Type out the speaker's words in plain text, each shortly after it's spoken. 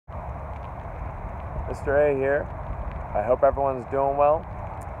Mr. A here. I hope everyone's doing well.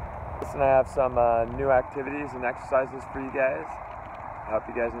 Listen, I have some new activities and exercises for you guys. I hope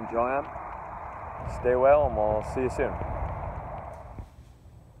you guys enjoy them. Stay well, and we'll see you soon.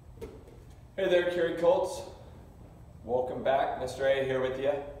 Hey there, Curie Colts. Welcome back. Mr. A here with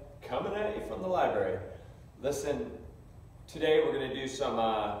you, coming at you from the library. Listen, today we're going to do some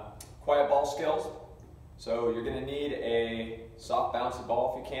quiet ball skills. So you're going to need a soft bouncy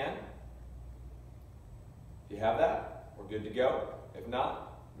ball if you can. If you have that, we're good to go. If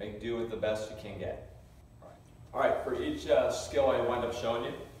not, make do with the best you can get. All right, for each skill I wind up showing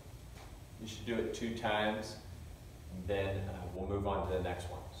you, you should do it 2 times, and then we'll move on to the next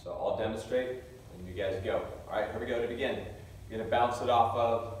one. So I'll demonstrate, and you guys go. All right, here we go to begin. You're going to bounce it off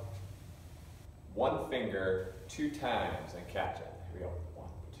of one finger 2 times and catch it. Here we go. 1,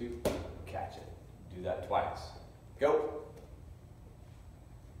 2, catch it. Do that twice. Go.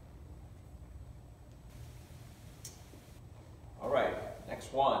 All right,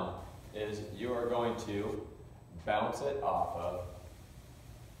 next one is you are going to bounce it off of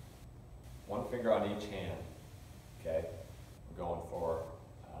one finger on each hand. Okay, we're going for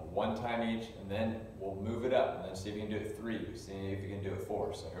 1 time each, and then we'll move it up and then see if you can do it 3. See if you can do it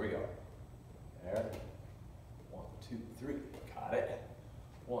 4. So here we go. There. 1, 2, 3. Got it.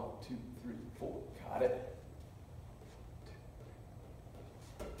 1, 2, 3, 4. Got it.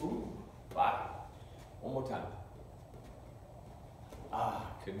 2, 3. Ooh, 5. One more time.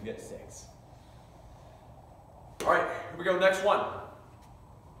 Couldn't get 6. All right, here we go. Next one.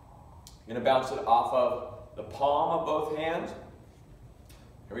 You're gonna bounce it off of the palm of both hands.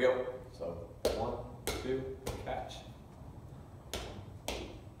 Here we go. So 1, 2, catch.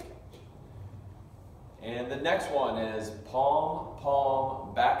 And the next one is palm,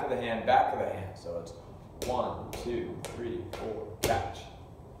 palm, back of the hand, back of the hand. So it's 1, 2, 3, 4, catch.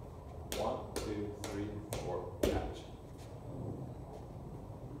 1, 2, 3, 4, catch.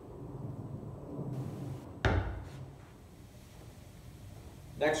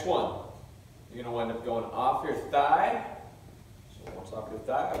 Next one, you're going to wind up going off your thigh. So once off your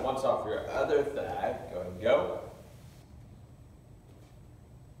thigh, once off your other thigh. Go ahead and go.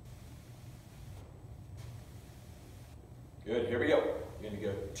 Good, here we go. You're going to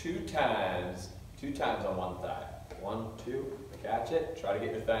go 2 times on one thigh. 1, 2, catch it. Try to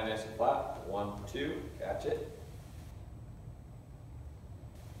get your thigh nice and flat. 1, 2, catch it.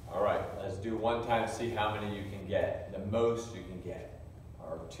 All right, let's do 1 time, see how many you can get. The most you can get.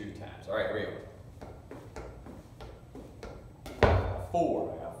 Or 2 times. All right, here we go.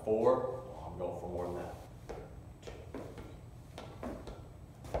 4. I got 4. Oh, I'm going for more than that.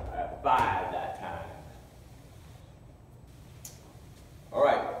 I got 5 that time. All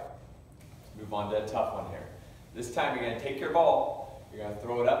right, let's move on to a tough one here. This time you're going to take your ball, you're going to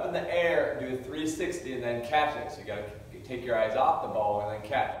throw it up in the air, do a 360, and then catch it. So you got to take your eyes off the ball and then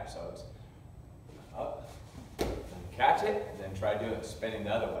catch it. So it's up. Catch it, and then try doing it, spinning the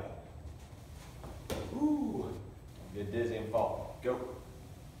other way. Ooh, get dizzy and fall. Go.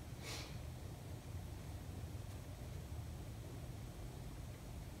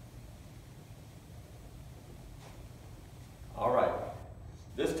 All right,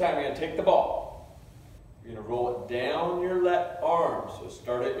 this time you're going to take the ball. You're going to roll it down your left arm, so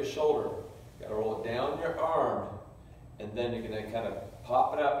start at your shoulder. You got to roll it down your arm, and then you're going to kind of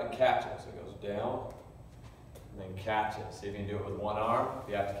pop it up and catch it. So it goes down, and then catch it. See if you can do it with 1 arm. If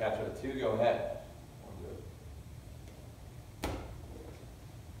you have to catch it with 2, go ahead.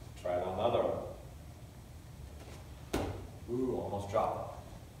 Try it on the other arm. Ooh, almost dropped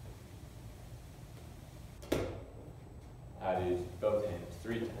it. I'd use both hands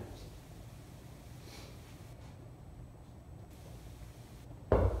 3 times.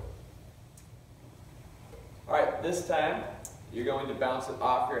 All right, this time, you're going to bounce it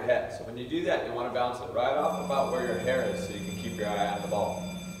off your head. So when you do that, you want to bounce it right off about where your hair is so you can keep your eye on the ball.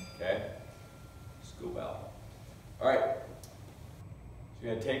 Okay? School bell. All right. So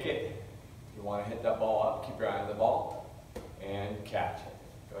you're going to take it. You want to hit that ball up, keep your eye on the ball, and catch it.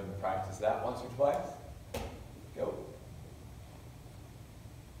 Go ahead and practice that once or twice. Go.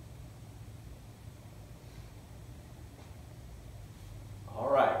 All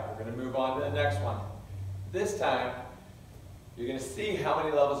right, we're going to move on to the next one. This time, you're going to see how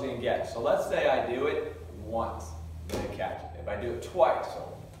many levels you can get. So let's say I do it once, and then catch it. If I do it twice,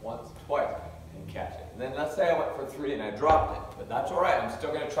 so once, twice, and catch it. And then let's say I went for 3 and I dropped it, but that's all right. I'm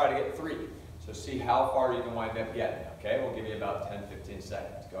still going to try to get 3. So see how far you can wind up getting. Okay, we'll give you about 10, 15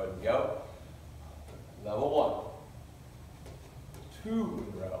 seconds. Go ahead and go. Level 1. 2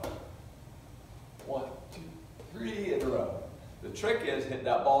 in a row. 1, 2, 3 in a row. The trick is hit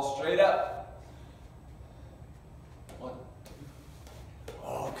that ball straight up.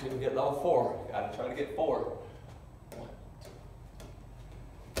 Oh, couldn't get level 4. Gotta try to get 4. 1,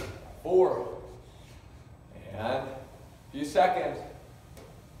 2, 4. And a few seconds.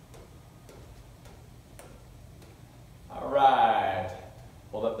 All right.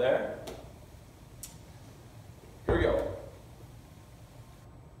 Hold up there. Here we go.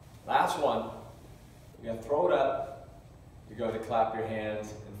 Last one. You're going to throw it up. You're going to clap your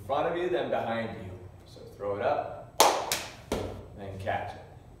hands in front of you, then behind you. So throw it up, then catch it.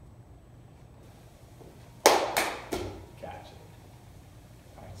 Catch it.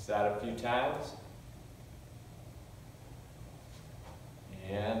 Practice that a few times.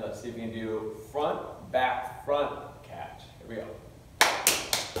 And let's see if we can do front, back, front catch. Here we go.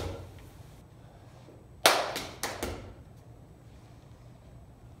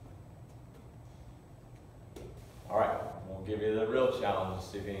 All right, we'll give you the real challenge to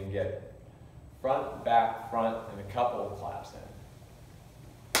see if you can get front, back, front, and a couple of claps in.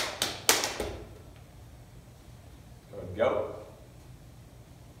 Go.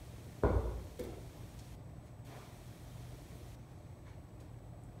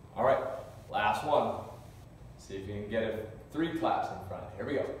 All right, last one. See if you can get 3 claps in front. Here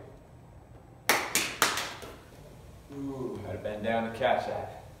we go. Ooh, had to bend down to catch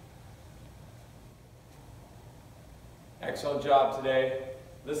that. Excellent job today.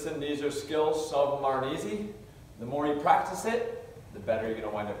 Listen, these are skills, some of them aren't easy. The more you practice it, the better you're going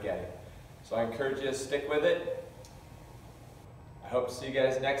to wind up getting. So I encourage you to stick with it. I hope to see you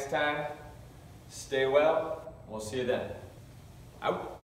guys next time. Stay well. We'll see you then. Out.